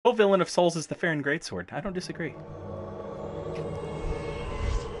No villain of Souls is the fair and greatsword. I don't disagree.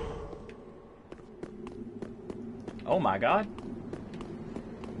 Oh my god.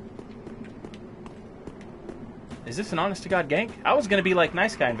 Is this an honest-to-God gank? I was gonna be like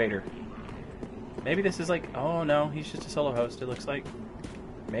Nice Guy Invader. Maybe this is like... Oh no, he's just a solo host, it looks like.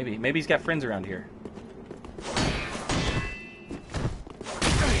 Maybe. Maybe he's got friends around here.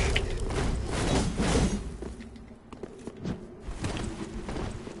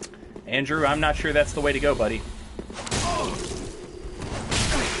 Andrew, I'm not sure that's the way to go, buddy.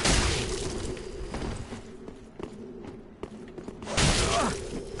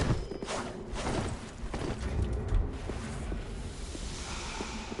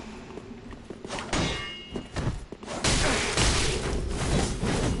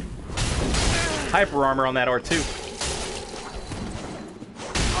 Hyper armor on that R2.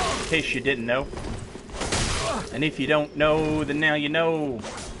 In case you didn't know. And if you don't know, then now you know,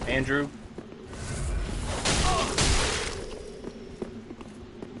 Andrew.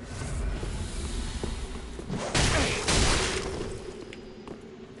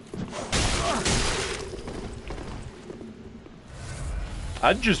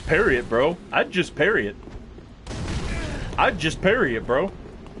 I'd just parry it, bro. I'd just parry it. I'd just parry it, bro.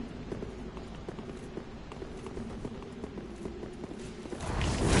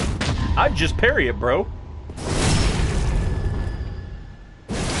 I'd just parry it, bro.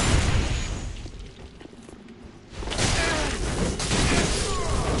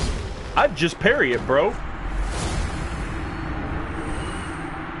 I'd just parry it, bro.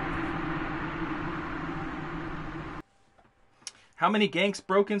 How many ganks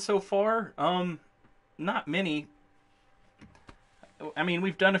broken so far? Not many. I mean,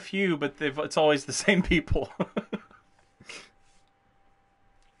 we've done a few, but it's always the same people.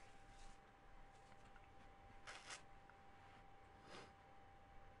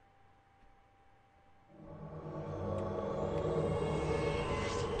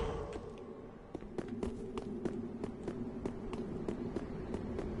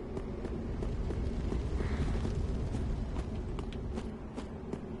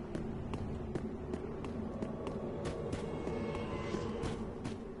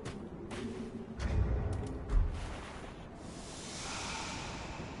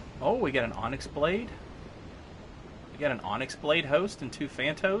 Oh, we got an Onyx Blade. We got an Onyx Blade host and 2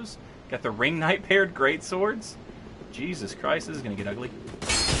 Phantos. Got the Ring Knight paired great swords. Jesus Christ, this is gonna get ugly.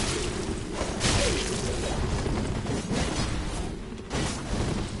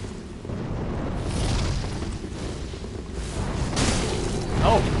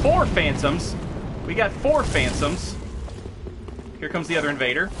 Oh, 4 Phantoms. We got 4 Phantoms. Here comes the other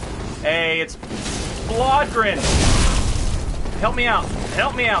invader. Hey, it's Blodgren. Help me out.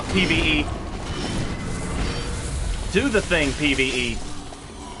 Help me out, PvE. Do the thing, PvE.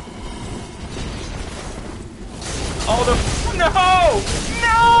 Oh, the... No!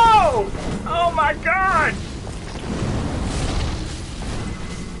 No! Oh, my God!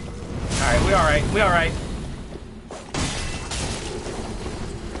 Alright, we alright. We alright.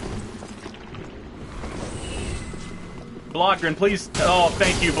 Blodgren, please. Oh,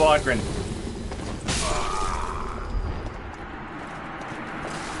 thank you, Blodgren.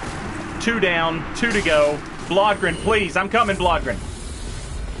 Two down, 2 to go. Blodgren, please. I'm coming, Blodgren.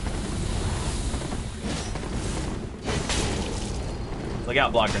 Look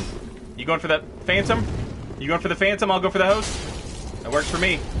out, Blodgren. You going for the Phantom? You going for the Phantom? I'll go for the host. That works for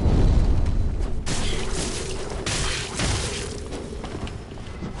me.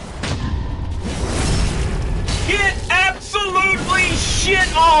 Get absolutely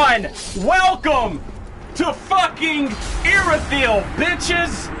shit on! Welcome to fucking Irithyll,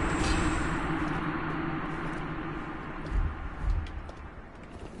 bitches!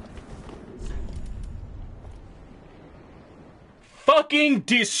 Fucking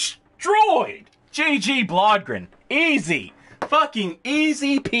destroyed! GG Blodgren. Easy. Fucking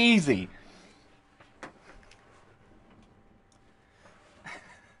easy peasy.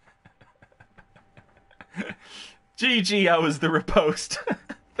 GG, I was the riposte.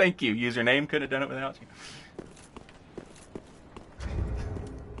 Thank you, username. Could have done it without you.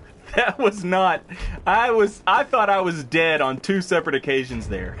 That was not... I thought I was dead on 2 separate occasions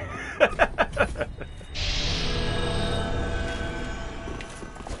there.